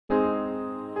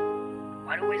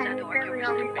Why do we have to argue with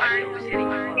stupid shit? Who's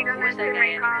hitting you for? Who is that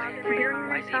guy anyway?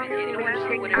 Why is he even hitting you? Just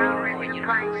do whatever you want, you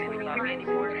know? Who's hitting you love me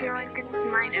anymore? You never pick up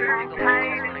phone calls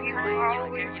when I call you. You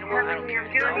don't care. You know what? I don't care.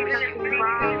 It's always shit. I'm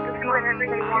always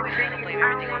trying to blame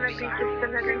everything on your side.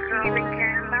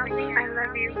 I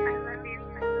love you.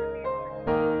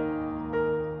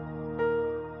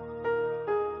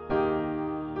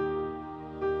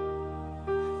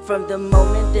 From the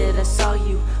moment that I saw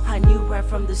you, I knew right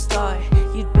from the start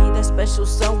you'd be that special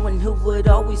someone who would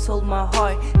always hold my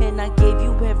heart. And I gave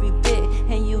you every bit,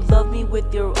 and you loved me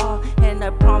with your all. And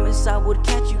I promised I would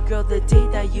catch you, girl, the day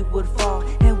that you would fall.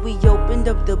 And we opened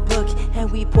up the book,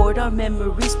 and we poured our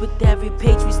memories. With every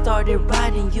page we started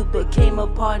writing, you became a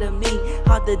part of me.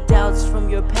 All the doubts from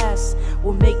your past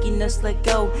were making us let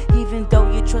go. Even though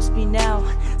you trust me now,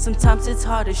 sometimes it's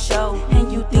hard to show.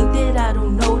 And you think that I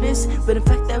don't notice, but in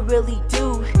fact I really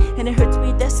do. And it hurts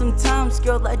me that sometimes,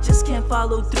 girl, I just can't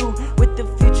follow through with the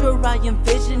future I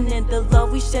envision and the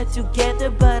love we share together.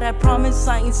 But I promise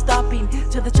I ain't stopping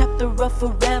till the chapter of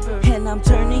forever. And I'm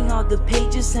turning all the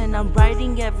pages, and I'm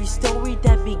writing every story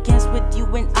that begins with you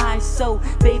and I. So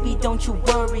baby, don't you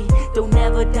worry, don't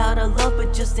ever doubt our love.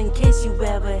 But just in case you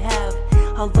ever have,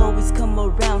 I'll always come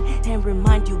around and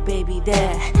remind you, baby,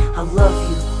 that I love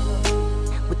you.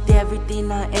 With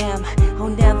everything I am, I'll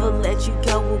never let you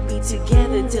go. We'll be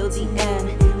together till the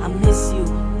end. I miss you,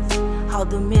 all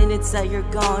the minutes that you're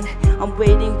gone. I'm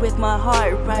waiting with my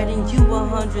heart, writing you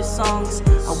 100 songs.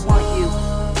 I want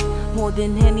you more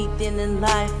than anything in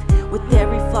life. With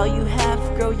every flaw you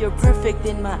have, girl, you're perfect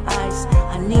in my eyes.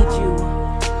 I need you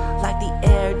like the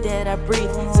air that I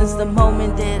breathe. Since the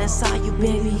moment that I saw you,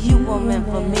 baby, you were meant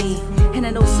for me. And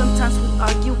I know sometimes we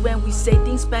argue when we say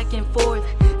things back and forth,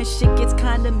 and shit gets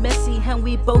kinda messy, and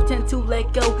we both tend to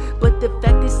let go. But the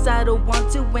fact is I don't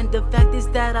want to, and the fact is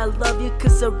that I love you.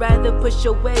 Cause I'd rather push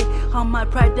away all my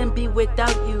pride than be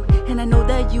without you. And I know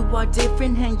that you are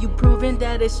different, and you've proven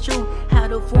that it's true.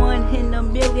 Out of 1 in a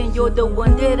million, you're the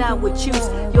one that I would choose.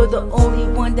 You're the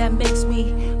only one that makes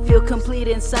me feel complete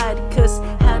inside. Cause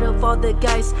out of all the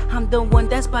guys, I'm the one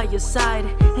that's by your side.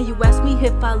 And you ask me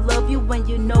if I love you when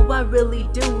you know I really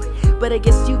do. But I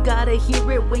guess you gotta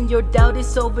hear it when your doubt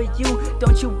is over you.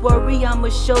 Don't you worry, I'ma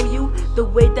show you the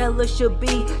way that love should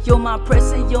be. You're my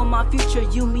present, you're my future,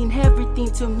 you mean everything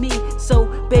to me. So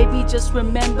baby, just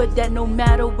remember that no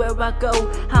matter where I go,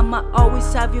 I'ma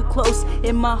always have you close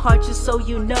in my heart, just so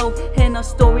you know. And our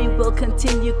story will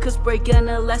continue, cause we're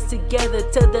gonna last together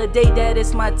till the day that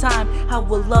it's my time. I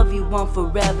will love you on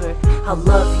forever. I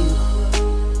love you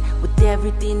with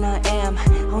everything I am.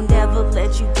 I'll never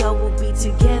let you go, we'll be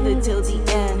together till the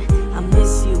end. I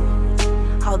miss you,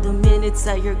 all the minutes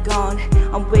that you're gone.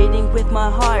 I'm waiting with my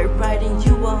heart, writing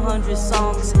you 100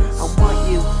 songs. I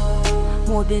want you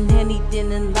more than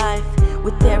anything in life.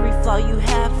 With every flaw you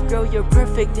have, girl, you're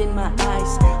perfect in my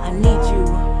eyes. I need you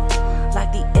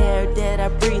like the air that I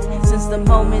breathe. Since the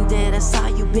moment that I saw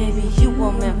you, baby, you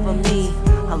were meant for me.